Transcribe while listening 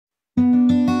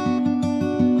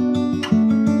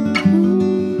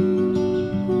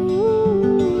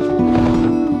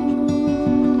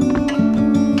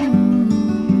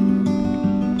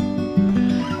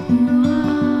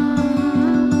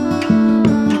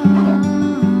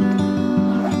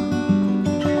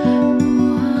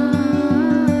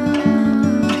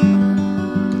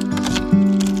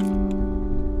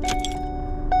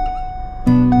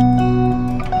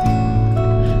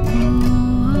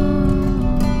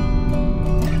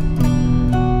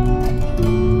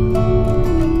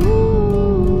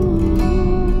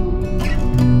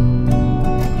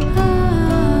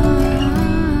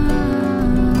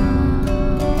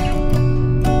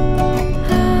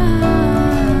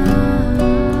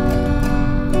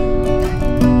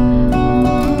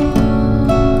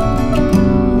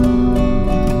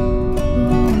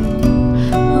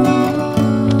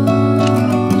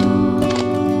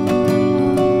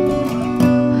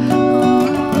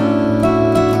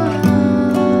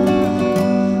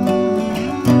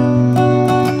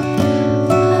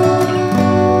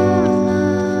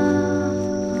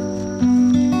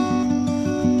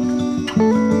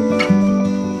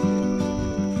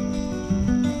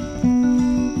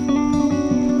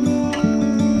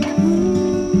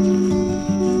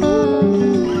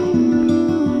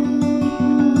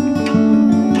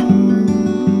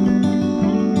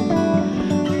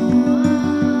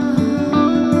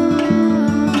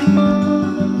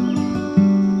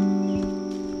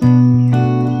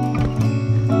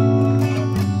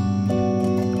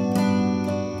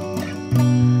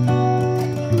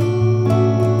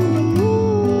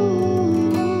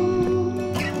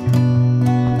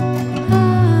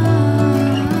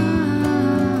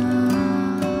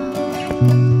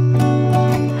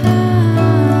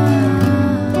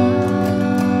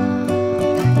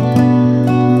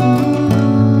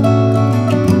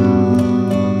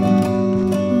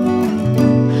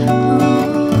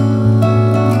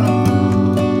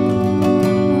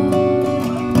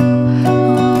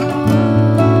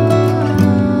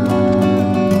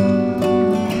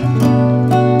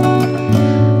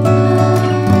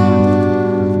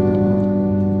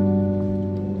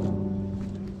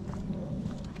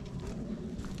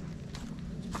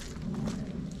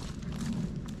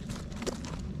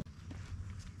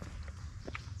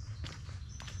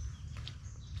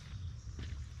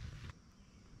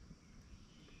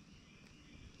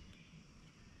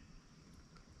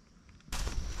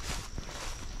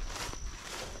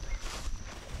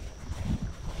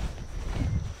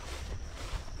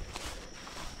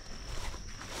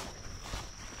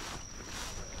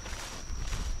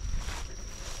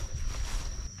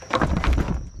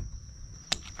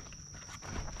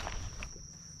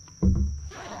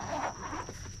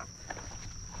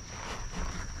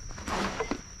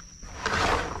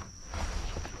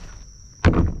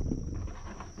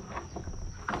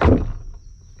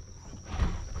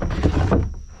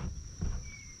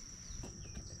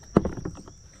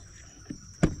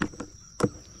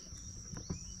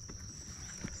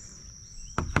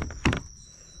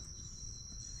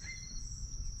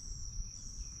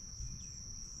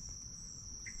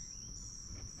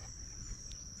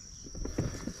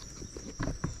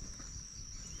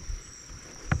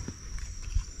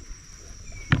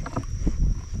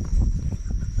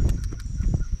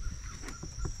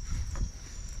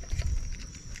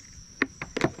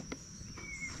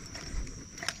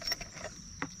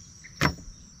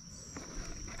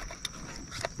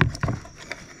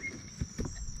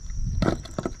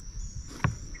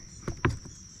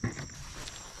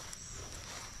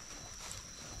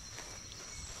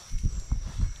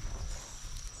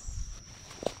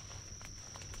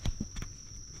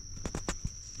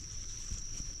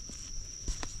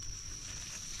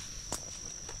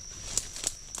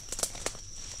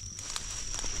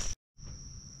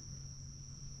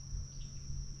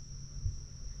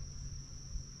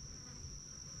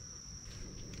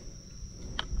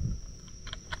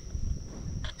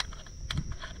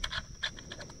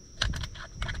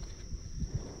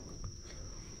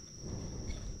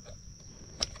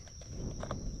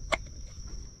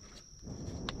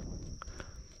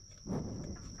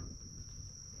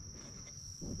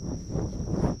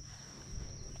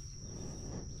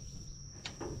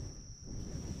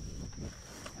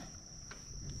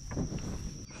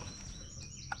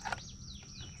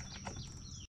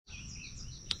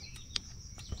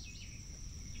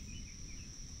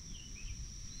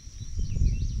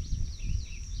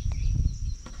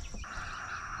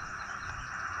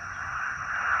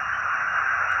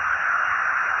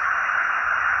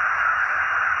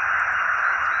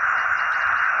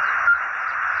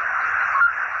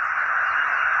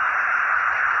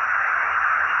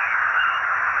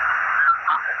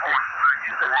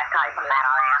That's how you come out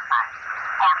on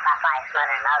amplification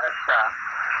and other stuff.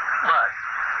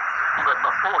 But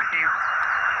before you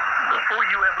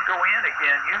ever go in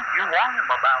again, you warn them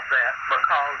about that,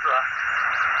 because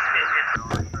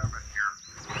it's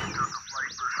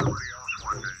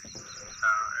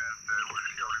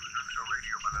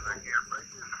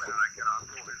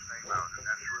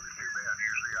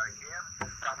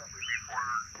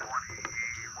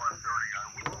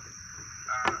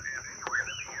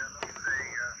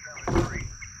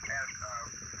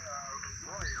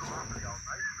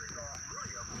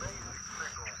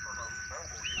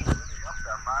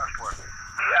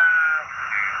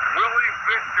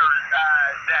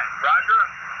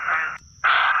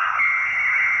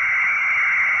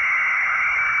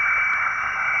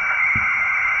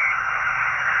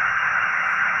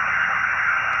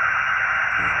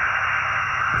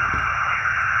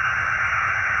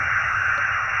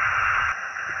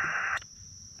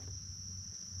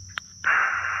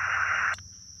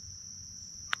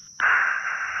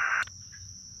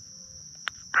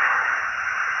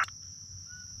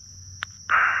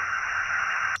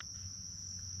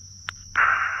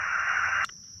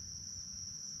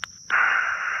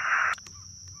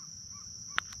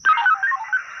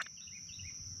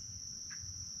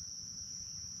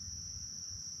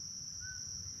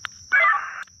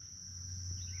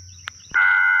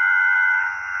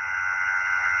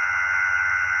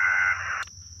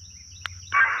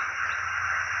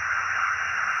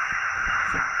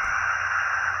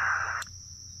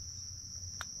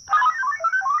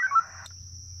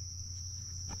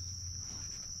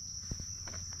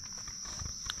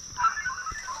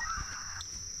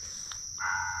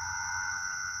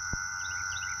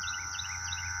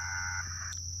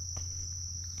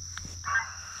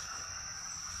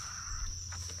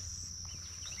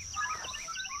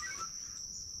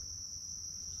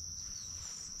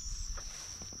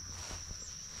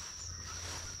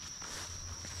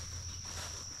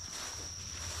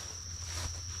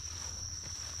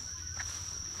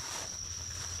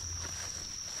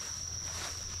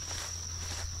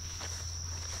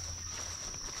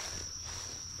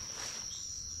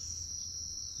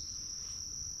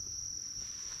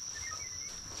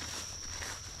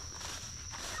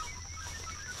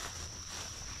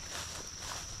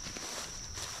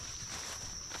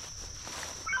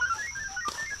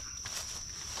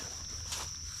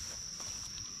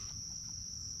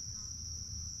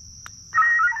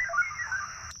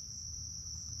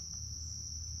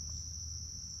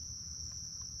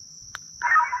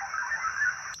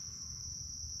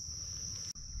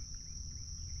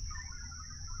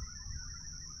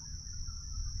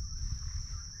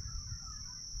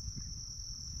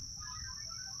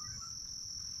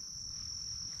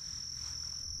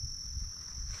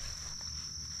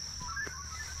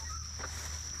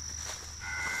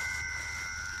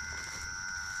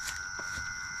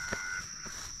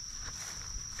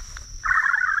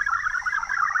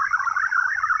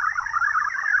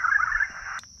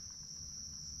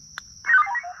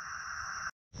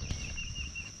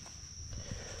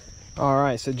All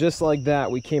right, so just like that,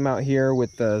 we came out here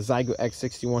with the Xeigu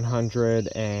X6100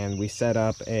 and we set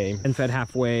up a end-fed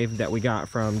half wave that we got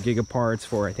from Gigaparts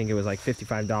for, I think it was like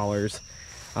 $55.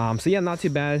 So yeah, not too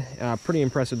bad. Pretty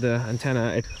impressed with the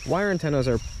antenna. Wire antennas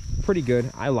are pretty good.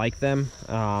 I like them.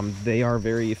 They are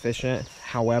very efficient.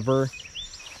 However,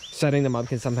 setting them up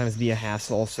can sometimes be a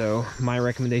hassle. So my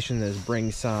recommendation is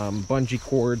bring some bungee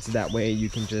cords. That way you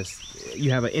can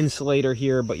you have an insulator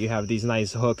here, but you have these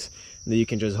nice hooks that you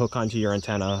can just hook onto your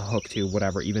antenna, hook to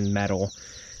whatever, even metal.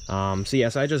 So yeah,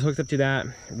 so I just hooked up to that,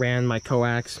 ran my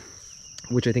coax,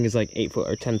 which I think is like 8 foot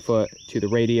or 10 foot, to the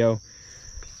radio.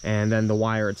 And then the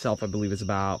wire itself, I believe, is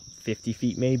about 50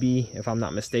 feet maybe, if I'm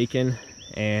not mistaken.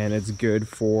 And it's good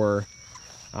for,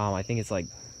 I think it's like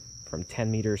from 10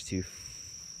 meters to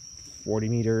 40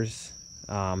 meters,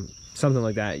 something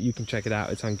like that. You can check it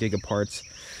out, it's on Gigaparts.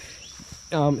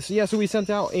 So yeah, so we sent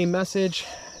out a message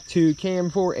to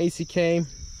KM4ACK.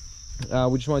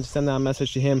 We just wanted to send that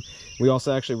message to him. We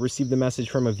also actually received a message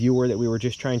from a viewer that we were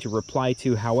just trying to reply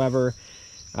to. However,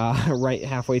 right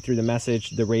halfway through the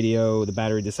message, the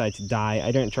battery decided to die.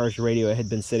 I didn't charge the radio. It had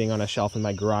been sitting on a shelf in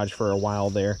my garage for a while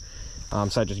there.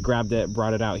 So I just grabbed it,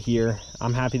 brought it out here.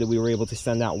 I'm happy that we were able to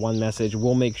send out one message.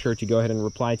 We'll make sure to go ahead and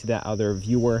reply to that other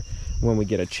viewer when we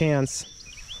get a chance.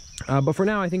 But for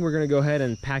now, I think we're going to go ahead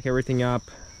and pack everything up.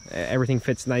 Everything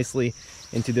fits nicely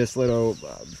into this little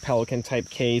Pelican type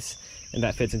case, and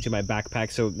that fits into my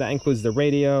backpack. So that includes the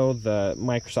radio, the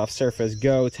Microsoft Surface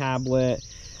Go tablet,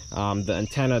 the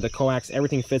antenna, the coax.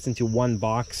 Everything fits into one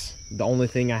box. The only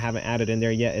thing I haven't added in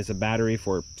there yet is a battery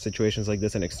for situations like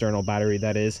this, an external battery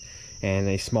that is, and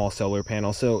a small solar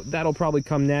panel. So that'll probably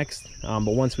come next. But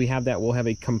once we have that, we'll have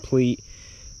a complete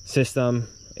system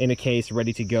in a case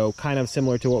ready to go, kind of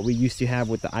similar to what we used to have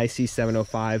with the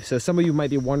IC705. So some of you might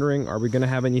be wondering, are we going to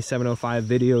have any 705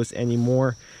 videos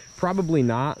anymore? Probably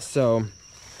not. So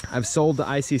I've sold the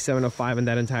IC705 and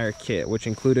that entire kit, which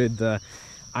included the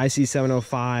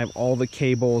IC705, all the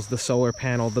cables, the solar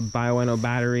panel, the Bioenno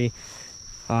battery.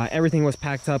 Everything was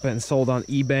packed up and sold on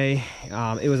eBay.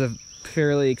 It was a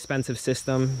fairly expensive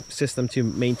system to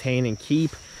maintain and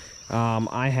keep.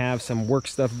 I have some work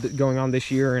stuff going on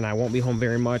this year and I won't be home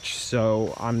very much,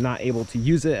 so I'm not able to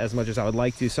use it as much as I would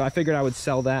like to. So I figured I would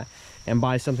sell that and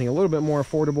buy something a little bit more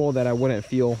affordable that I wouldn't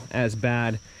feel as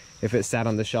bad if it sat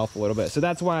on the shelf a little bit. So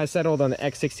that's why I settled on the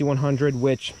X6100,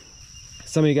 which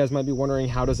some of you guys might be wondering,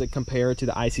 how does it compare to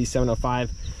the IC705?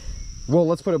 Well,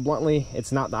 let's put it bluntly,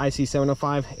 it's not the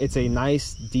IC705. It's a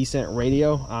nice, decent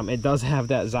radio. It does have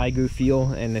that Xeigu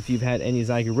feel, and if you've had any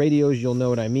Xeigu radios, you'll know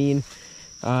what I mean.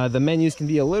 The menus can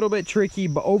be a little bit tricky,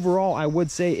 but overall, I would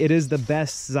say it is the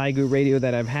best Xeigu radio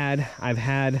that I've had. I've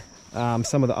had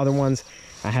some of the other ones.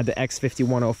 I had the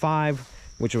X6100,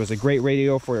 which was a great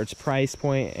radio for its price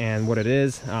point and what it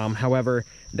is. However,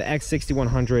 the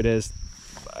X6100 is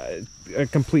a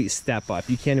complete step up.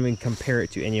 You can't even compare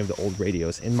it to any of the old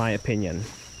radios, in my opinion.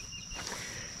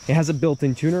 It has a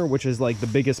built-in tuner, which is like the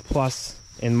biggest plus,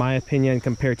 in my opinion,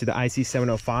 compared to the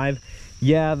IC705.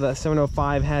 Yeah, the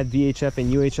 705 had VHF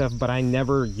and UHF, but I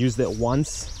never used it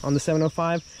once on the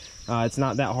 705. It's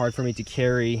not that hard for me to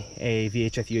carry a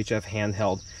VHF UHF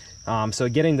handheld. So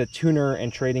getting the tuner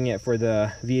and trading it for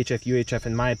the VHF UHF,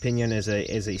 in my opinion, is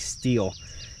a steal.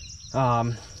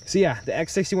 So yeah, the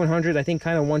X6100, I think,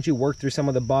 kind of once you work through some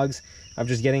of the bugs of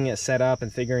just getting it set up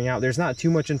and figuring out, there's not too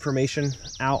much information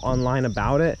out online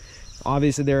about it.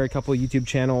 Obviously, there are a couple of YouTube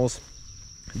channels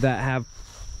that have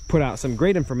put out some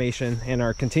great information and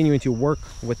are continuing to work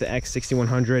with the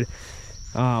X6100,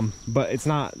 but it's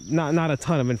not a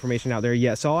ton of information out there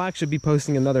yet. So I'll actually be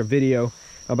posting another video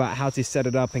about how to set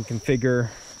it up and configure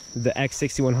the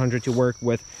X6100 to work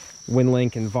with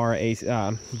Winlink and VAR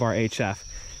HF.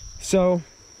 So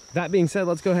that being said,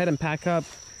 let's go ahead and pack up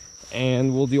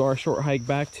and we'll do our short hike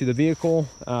back to the vehicle.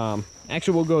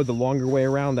 Actually, we'll go the longer way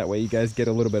around. That way you guys get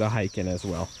a little bit of hiking as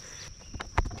well.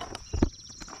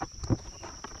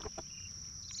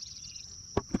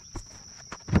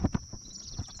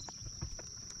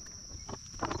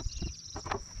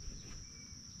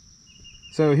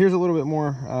 So here's a little bit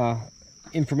more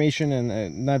information and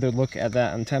another look at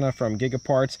that antenna from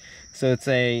Gigaparts. So it's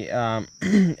a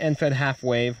end-fed half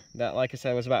wave that, like I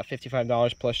said, was about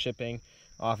 $55 plus shipping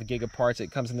off of Gigaparts.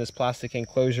 It comes in this plastic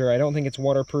enclosure. I don't think it's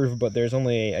waterproof, but there's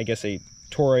only, I guess, a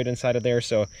toroid inside of there,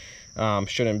 so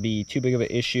shouldn't be too big of an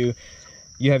issue.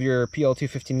 You have your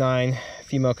PL259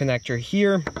 female connector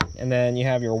here, and then you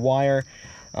have your wire.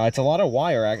 It's a lot of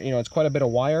wire, you know, it's quite a bit of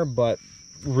wire, but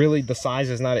really the size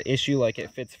is not an issue. Like,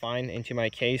 it fits fine into my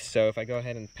case. So if I go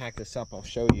ahead and pack this up, I'll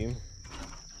show you.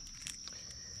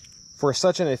 For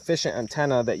such an efficient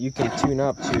antenna that you can tune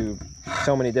up to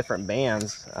so many different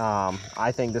bands,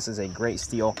 I think this is a great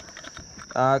steal.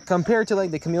 Compared to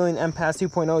like the Chameleon MPass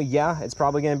 2.0, yeah, it's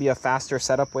probably going to be a faster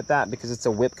setup with that because it's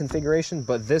a whip configuration,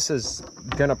 but this is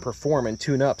going to perform and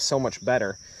tune up so much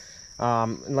better.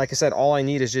 And like I said, all I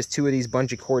need is just 2 of these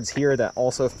bungee cords here that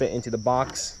also fit into the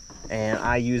box, and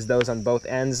I use those on both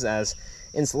ends as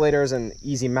insulators and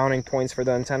easy mounting points for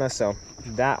the antenna, so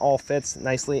that all fits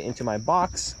nicely into my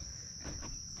box.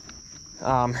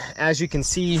 As you can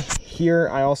see here,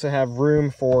 I also have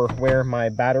room for where my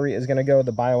battery is going to go,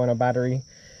 the Bioenno battery.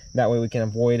 That way we can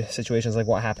avoid situations like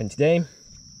what happened today.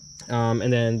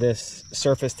 And then this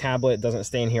Surface tablet doesn't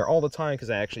stay in here all the time because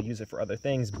I actually use it for other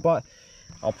things, but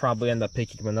I'll probably end up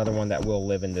picking up another one that will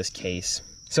live in this case.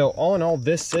 So all in all,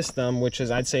 this system, which is,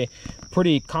 I'd say,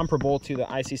 pretty comparable to the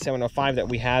IC705 that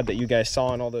we had that you guys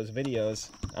saw in all those videos,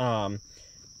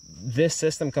 this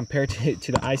system compared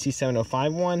to the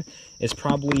IC705 one is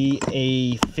probably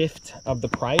a fifth of the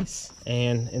price,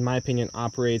 and in my opinion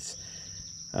operates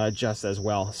just as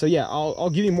well. So yeah, I'll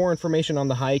give you more information on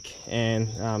the hike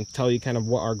and tell you kind of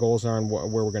what our goals are and where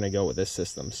we're going to go with this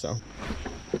system. So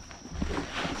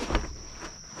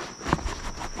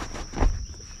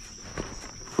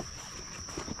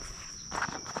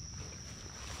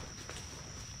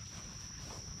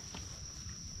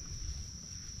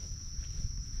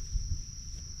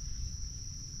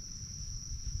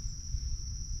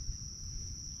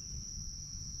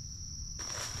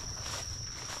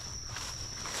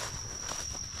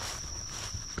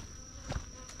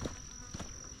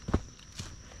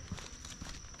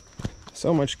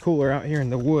So much cooler out here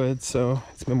in the woods. So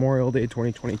it's Memorial Day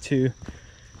 2022.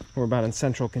 We're about in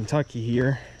central Kentucky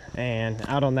here, and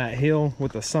out on that hill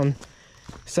with the sun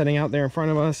setting out there in front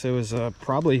of us, it was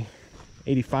probably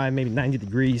 85, maybe 90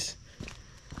 degrees.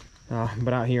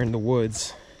 But out here in the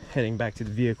woods, heading back to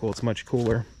the vehicle, it's much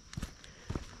cooler.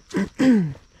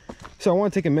 So I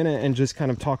want to take a minute and just kind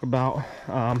of talk about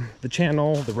the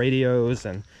channel, the radios,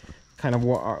 and kind of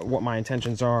what my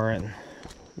intentions are and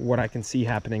what I can see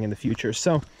happening in the future.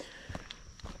 So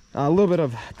a little bit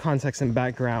of context and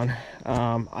background.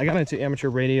 I got into amateur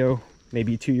radio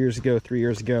maybe 2 years ago, 3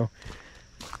 years ago.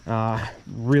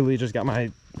 Really just got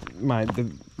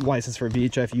the license for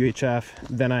VHF, UHF.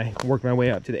 Then I worked my way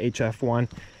up to the HF one.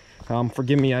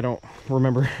 Forgive me, I don't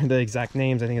remember the exact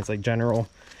names. I think it's like general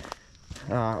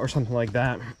or something like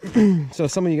that. So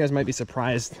some of you guys might be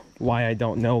surprised why I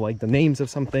don't know like the names of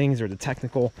some things or the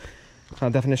technical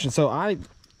definition. So I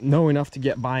know enough to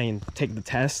get by and take the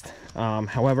test.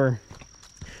 However,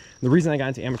 the reason I got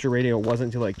into amateur radio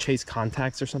wasn't to like chase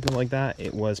contacts or something like that.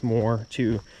 It was more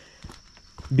to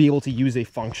be able to use a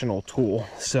functional tool.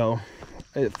 So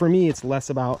for me, it's less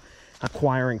about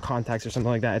acquiring contacts or something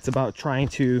like that. It's about trying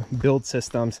to build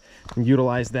systems and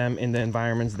utilize them in the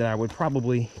environments that I would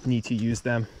probably need to use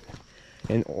them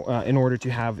in order to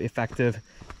have effective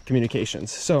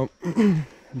communications. So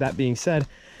that being said,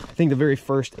 I think the very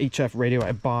first HF radio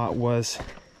I bought was,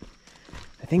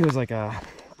 I think it was like a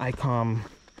EMCOMM,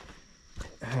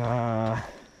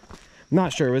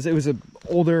 not sure, it was an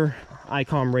older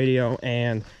EMCOMM radio,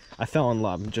 and I fell in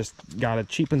love. Just got a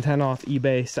cheap antenna off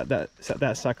eBay, set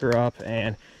that sucker up,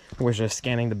 and was just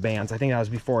scanning the bands. I think that was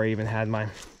before I even had my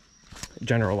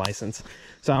general license.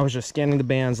 So I was just scanning the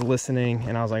bands, listening,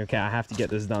 and I was like, okay, I have to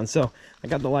get this done. So I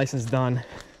got the license done,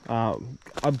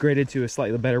 upgraded to a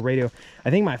slightly better radio.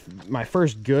 I think my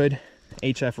first good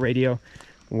HF radio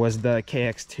was the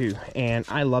KX2, and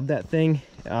I loved that thing.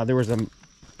 There was a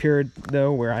period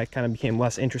though where I kind of became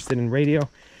less interested in radio,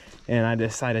 and I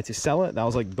decided to sell it. That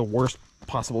was like the worst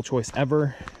possible choice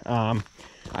ever.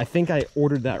 I think I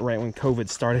ordered that right when COVID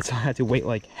started, so I had to wait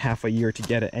like half a year to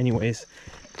get it anyways.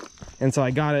 And so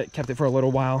I got it, kept it for a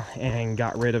little while, and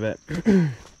got rid of it.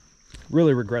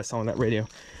 Really regret selling that radio.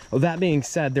 Well, that being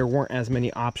said, there weren't as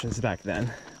many options back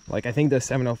then. Like, I think the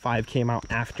 705 came out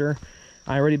after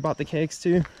I already bought the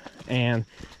KX2, and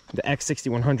the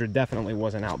X6100 definitely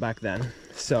wasn't out back then.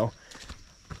 So,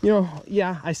 you know,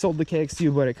 yeah, I sold the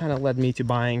KX2, but it kind of led me to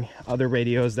buying other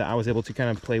radios that I was able to kind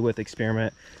of play with,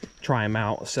 experiment, try them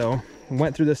out. So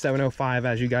went through the 705,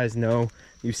 as you guys know.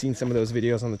 You've seen some of those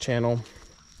videos on the channel.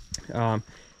 And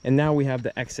now we have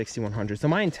the X6100. So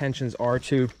my intentions are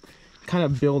to kind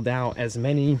of build out as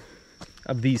many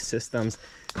of these systems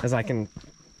as I can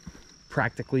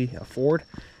practically afford.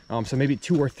 So maybe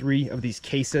 2 or 3 of these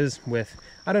cases with,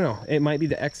 I don't know, it might be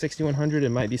the X6100, it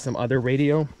might be some other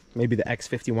radio, maybe the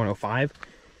X5105,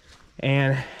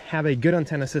 and have a good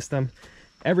antenna system,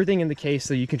 everything in the case,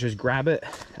 so you can just grab it,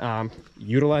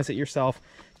 utilize it yourself,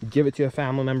 give it to a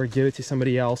family member, give it to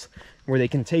somebody else, where they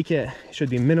can take it. It should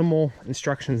be minimal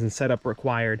instructions and setup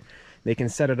required. They can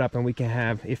set it up and we can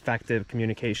have effective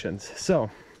communications. So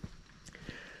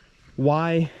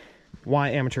why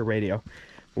amateur radio?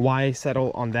 Why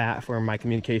settle on that for my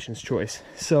communications choice?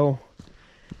 So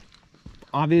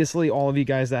obviously all of you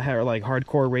guys that are like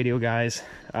hardcore radio guys,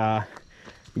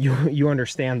 you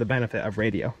understand the benefit of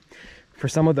radio. For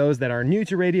some of those that are new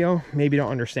to radio, maybe don't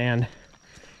understand,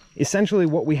 essentially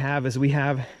what we have is we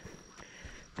have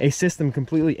a system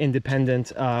completely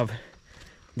independent of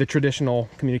the traditional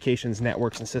communications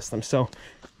networks and systems. So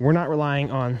we're not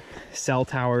relying on cell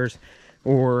towers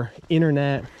or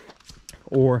internet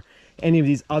or any of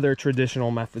these other traditional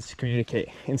methods to communicate.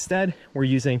 Instead, we're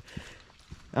using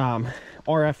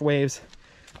RF waves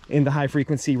in the high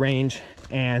frequency range,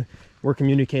 and we're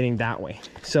communicating that way.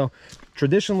 So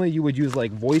traditionally you would use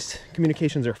like voice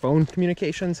communications or phone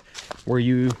communications, where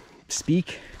you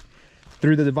speak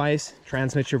through the device,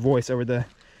 transmit your voice over the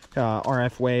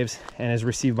RF waves, and is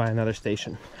received by another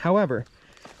station. However,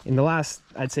 in the last,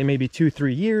 I'd say maybe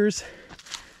 2-3 years,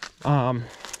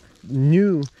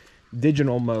 new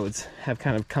digital modes have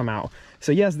kind of come out.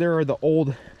 So yes, there are the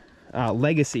old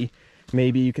legacy,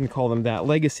 maybe you can call them that,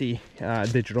 legacy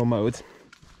digital modes,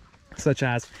 such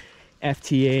as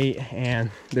FT8,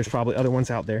 and there's probably other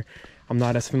ones out there. I'm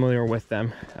not as familiar with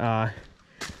them. That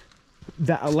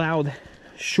allowed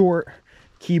short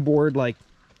keyboard, like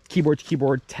keyboard to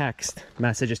keyboard text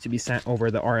messages to be sent over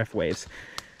the RF waves.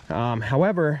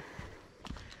 However,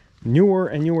 newer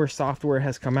and newer software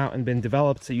has come out and been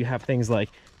developed. So you have things like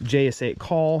JS8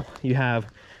 call, you have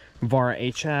VARA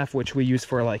HF, which we use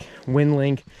for like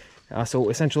Winlink, So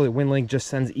essentially Winlink just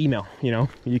sends email. You know,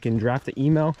 you can draft the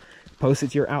email, post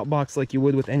it to your outbox like you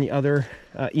would with any other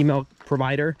email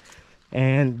provider.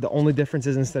 And the only difference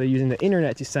is, instead of using the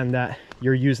internet to send that,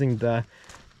 you're using the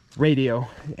radio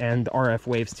and the RF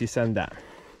waves to send that.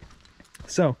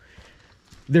 So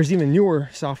there's even newer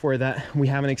software that we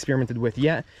haven't experimented with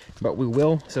yet, but we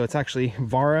will. So it's actually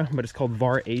Vara, but it's called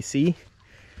Vara AC,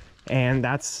 and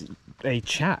that's a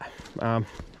chat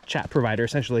provider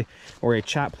essentially, or a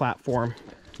chat platform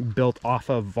built off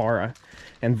of Vara.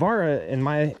 And Vara, in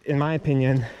my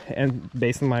opinion, and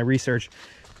based on my research,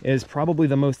 is probably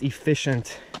the most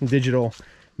efficient digital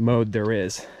mode there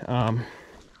is.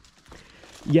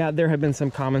 Yeah, there have been some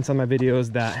comments on my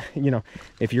videos that, you know,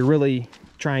 if you're really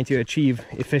trying to achieve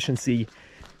efficiency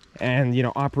and, you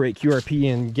know, operate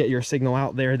QRP and get your signal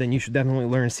out there, then you should definitely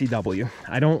learn CW.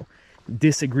 I don't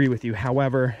disagree with you.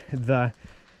 However, the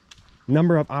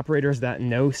number of operators that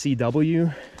know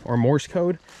CW or Morse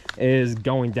code is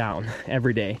going down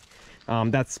every day.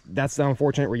 That's the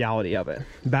unfortunate reality of it.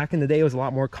 Back in the day, it was a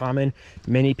lot more common.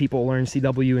 Many people learned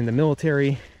CW in the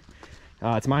military.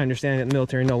 It's my understanding that the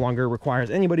military no longer requires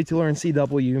anybody to learn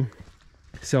CW.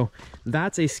 So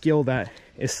that's a skill that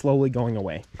is slowly going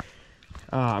away.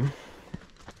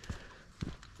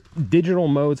 Digital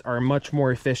modes are much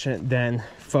more efficient than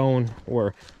phone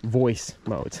or voice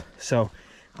modes. So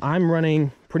I'm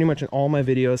running, pretty much in all my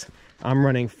videos, I'm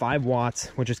running 5 watts,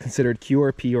 which is considered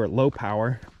QRP or low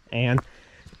power. And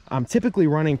I'm typically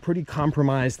running pretty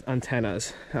compromised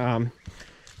antennas.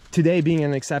 Today being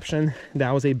an exception,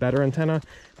 that was a better antenna,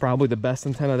 probably the best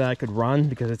antenna that I could run,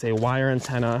 because it's a wire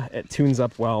antenna, it tunes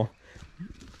up well.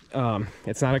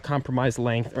 It's not a compromised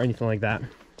length or anything like that.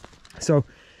 So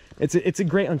it's a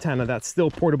great antenna that's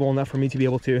still portable enough for me to be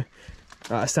able to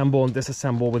assemble and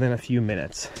disassemble within a few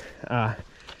minutes.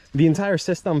 The entire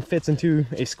system fits into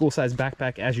a school-sized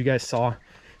backpack, as you guys saw.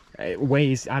 It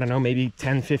weighs, I don't know, maybe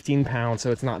 10-15 pounds, so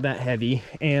it's not that heavy,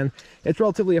 and it's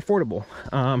relatively affordable.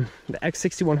 The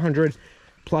X6100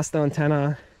 plus the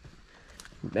antenna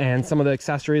and some of the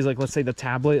accessories, like let's say the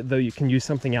tablet, though you can use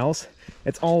something else,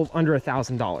 it's all under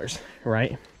 $1,000,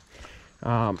 right?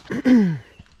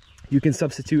 You can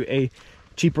substitute a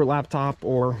cheaper laptop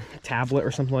or tablet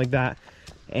or something like that,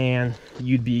 and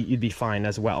you'd be fine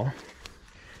as well.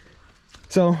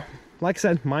 So like I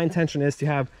said, my intention is to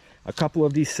have a couple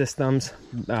of these systems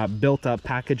built up,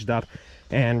 packaged up,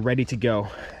 and ready to go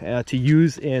to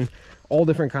use in all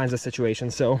different kinds of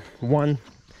situations. So one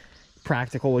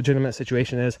practical, legitimate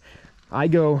situation is I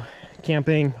go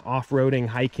camping, off-roading,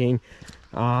 hiking.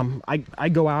 I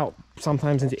go out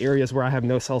sometimes into areas where I have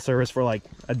no cell service for like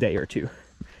a day or two.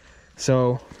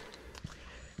 So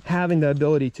having the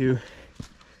ability to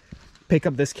pick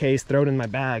up this case, throw it in my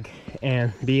bag,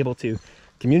 and be able to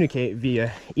communicate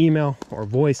via email or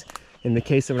voice in the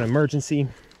case of an emergency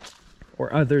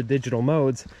or other digital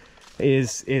modes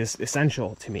is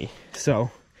essential to me. So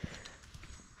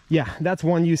yeah, that's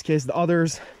one use case. The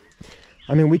others,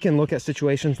 I mean, we can look at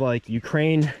situations like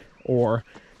Ukraine, or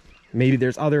maybe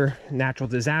there's other natural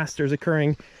disasters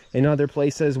occurring in other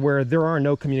places where there are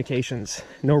no communications,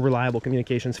 no reliable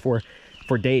communications for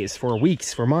days, for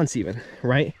weeks, for months even,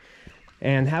 right?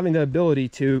 And having the ability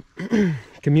to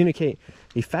communicate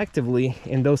effectively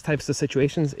in those types of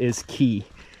situations is key.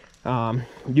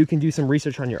 You can do some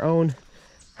research on your own.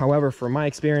 However, from my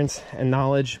experience and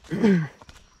knowledge,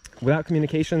 without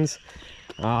communications,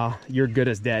 you're good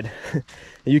as dead.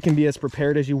 You can be as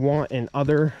prepared as you want in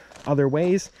other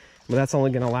ways, but that's only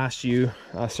going to last you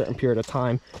a certain period of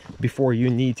time before you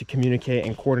need to communicate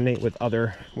and coordinate with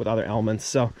other elements.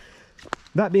 So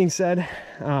that being said,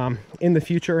 in the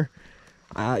future,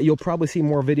 you'll probably see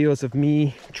more videos of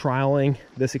me trialing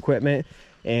this equipment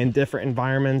in different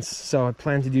environments. So I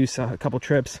plan to do a couple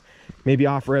trips, maybe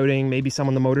off-roading, maybe some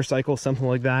on the motorcycle, something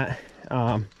like that.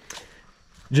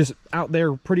 Just out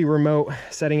there, pretty remote,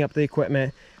 setting up the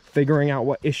equipment, figuring out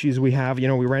what issues we have. You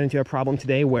know, we ran into a problem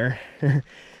today where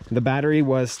the battery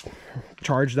was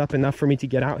charged up enough for me to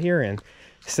get out here and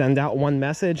send out one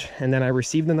message, and then I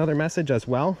received another message as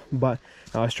well, but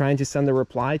I was trying to send a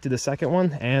reply to the second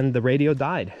one and the radio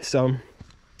died. So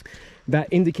that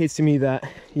indicates to me that,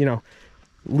 you know,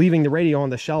 leaving the radio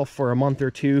on the shelf for a month or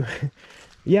two,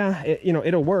 yeah,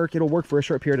 it'll work for a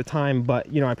short period of time,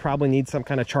 but, you know, I probably need some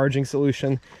kind of charging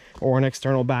solution or an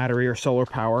external battery or solar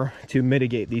power to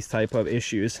mitigate these type of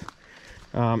issues.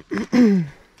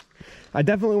 I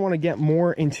definitely want to get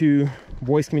more into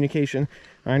voice communication.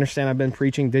 I understand I've been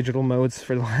preaching digital modes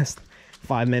for the last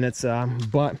 5 minutes,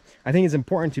 but I think it's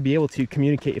important to be able to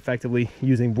communicate effectively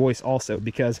using voice also,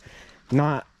 because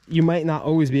you might not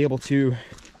always be able to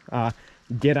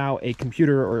get out a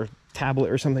computer or tablet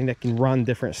or something that can run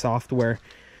different software,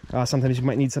 sometimes you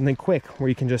might need something quick where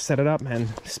you can just set it up and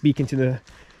speak into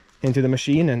the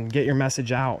machine and get your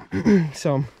message out.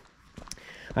 So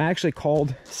I actually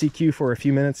called CQ for a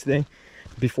few minutes today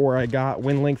before I got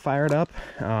Winlink fired up.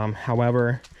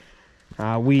 However,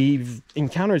 we've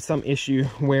encountered some issue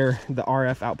where the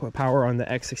RF output power on the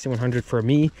X6100 for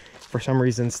me, for some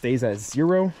reason, stays at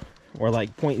 0 or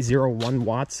like 0.01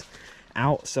 watts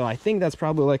out. So I think that's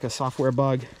probably like a software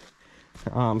bug.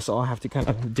 So I'll have to kind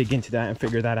of dig into that and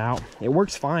figure that out. It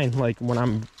works fine, like when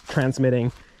I'm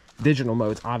transmitting digital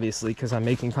modes, obviously, because I'm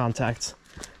making contacts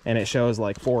and it shows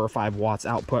like 4 or 5 watts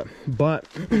output. But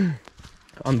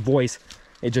on voice,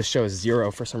 it just shows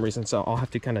 0 for some reason. So I'll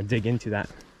have to kind of dig into that.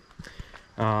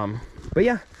 But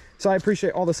yeah, so I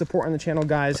appreciate all the support on the channel,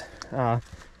 guys.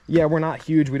 Yeah, we're not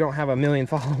huge. We don't have 1 million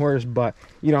followers, but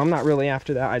you know, I'm not really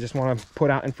after that. I just want to put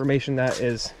out information that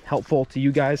is helpful to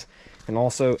you guys and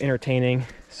also entertaining.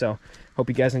 So hope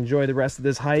you guys enjoy the rest of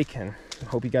this hike, and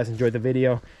hope you guys enjoyed the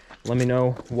video. Let me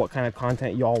know what kind of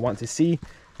content y'all want to see.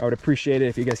 I would appreciate it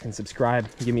if you guys can subscribe,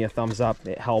 give me a thumbs up.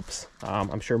 It helps.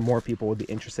 I'm sure more people would be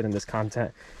interested in this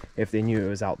content if they knew it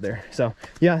was out there. So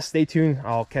yeah, stay tuned.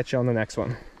 I'll catch you on the next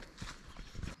one.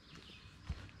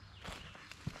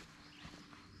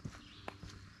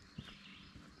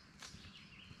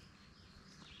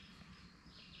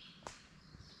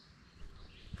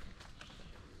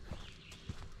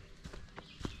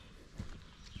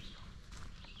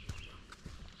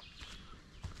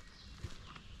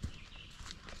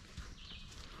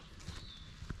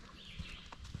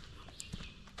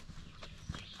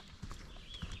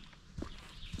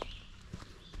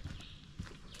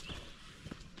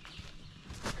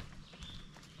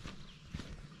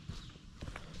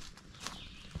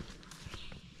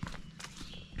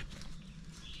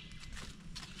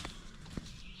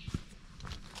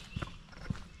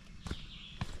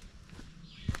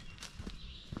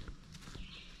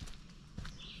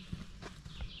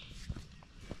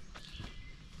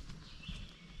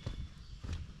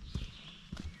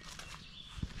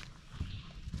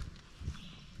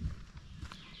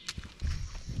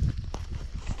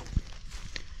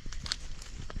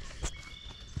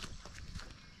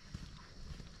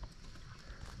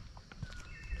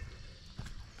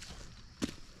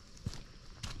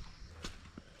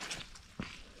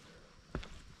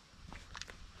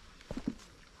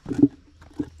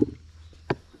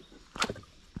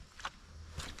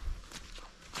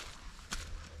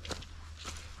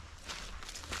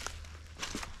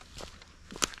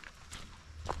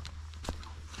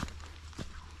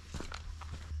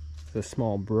 The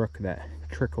small brook that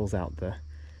trickles out the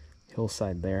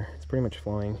hillside there. It's pretty much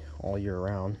flowing all year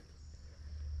round.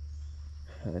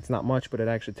 It's not much, but it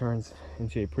actually turns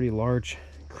into a pretty large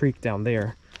creek down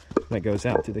there that goes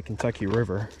out to the Kentucky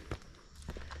River.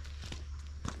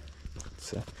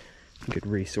 It's a good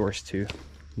resource to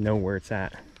know where it's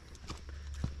at.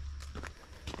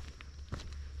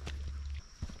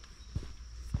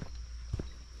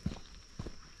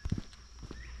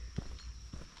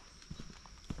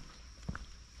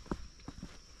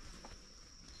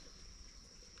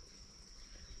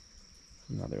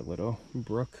 Another little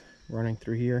brook running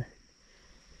through here.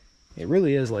 It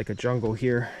really is like a jungle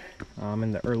here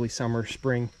in the early summer,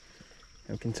 spring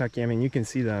of Kentucky. I mean, you can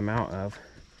see the amount of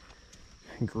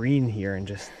green here, and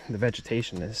just the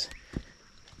vegetation is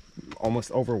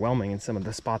almost overwhelming in some of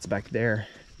the spots back there.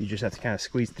 You just have to kind of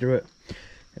squeeze through it.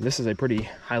 And this is a pretty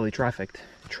highly trafficked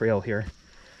trail here.